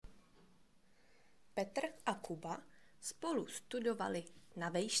Petr a Kuba spolu studovali na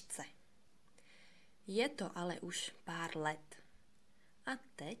vejšce. Je to ale už pár let. A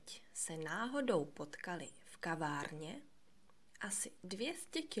teď se náhodou potkali v kavárně asi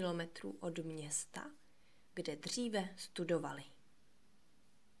 200 kilometrů od města, kde dříve studovali.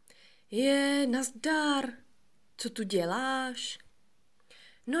 Nazdár, co tu děláš?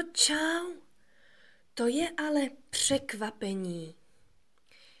 No čau, to je ale překvapení.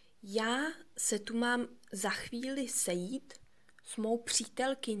 Já se tu mám za chvíli sejít s mou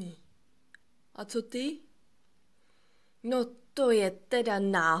přítelkyní. A co ty? No to je teda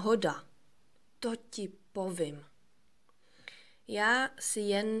náhoda, to ti povim. Já si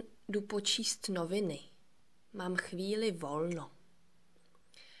jen jdu počíst noviny, mám chvíli volno.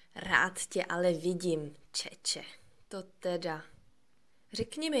 Rád tě ale vidím, čeče, to teda.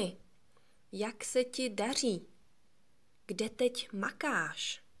 Řekni mi, jak se ti daří? Kde teď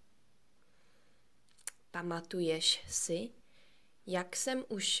makáš? Pamatuješ si, jak jsem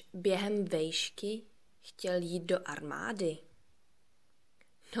už během vejšky chtěl jít do armády?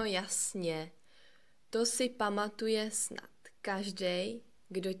 No jasně, to si pamatuje snad každej,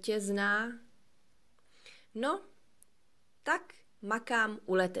 kdo tě zná. No, tak makám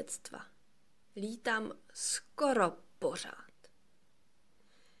u letectva. Lítám skoro pořád.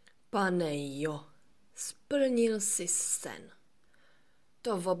 Pane jo, splnil si sen.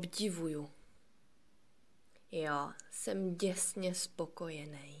 To obdivuju. Jo, jsem děsně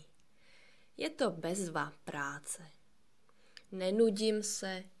spokojený. Je to bezva práce. Nenudím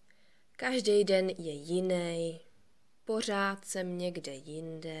se, každý den je jiný, pořád jsem někde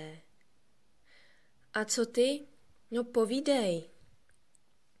jinde. A co ty? No povídej.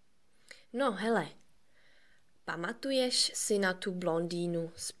 No hele, pamatuješ si na tu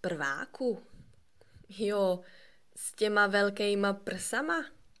blondýnu z prváku? Jo, s těma velkýma prsama?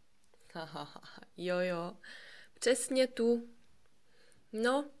 Jo, přesně tu.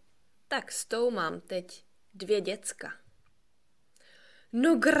 No, tak s tou mám teď 2 děcka.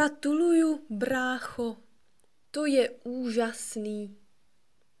 No gratuluju, brácho, to je úžasný.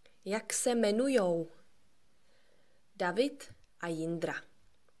 Jak se jmenujou? David a Jindra.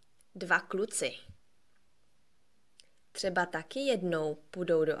 2 kluci. Třeba taky jednou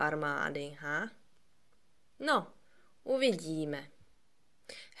půjdou do armády, ha? No, uvidíme.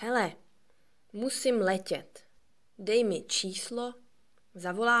 Hele, musím letět. Dej mi číslo,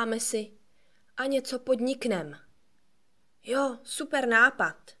 zavoláme si a něco podniknem. Jo, super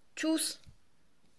nápad. Čus.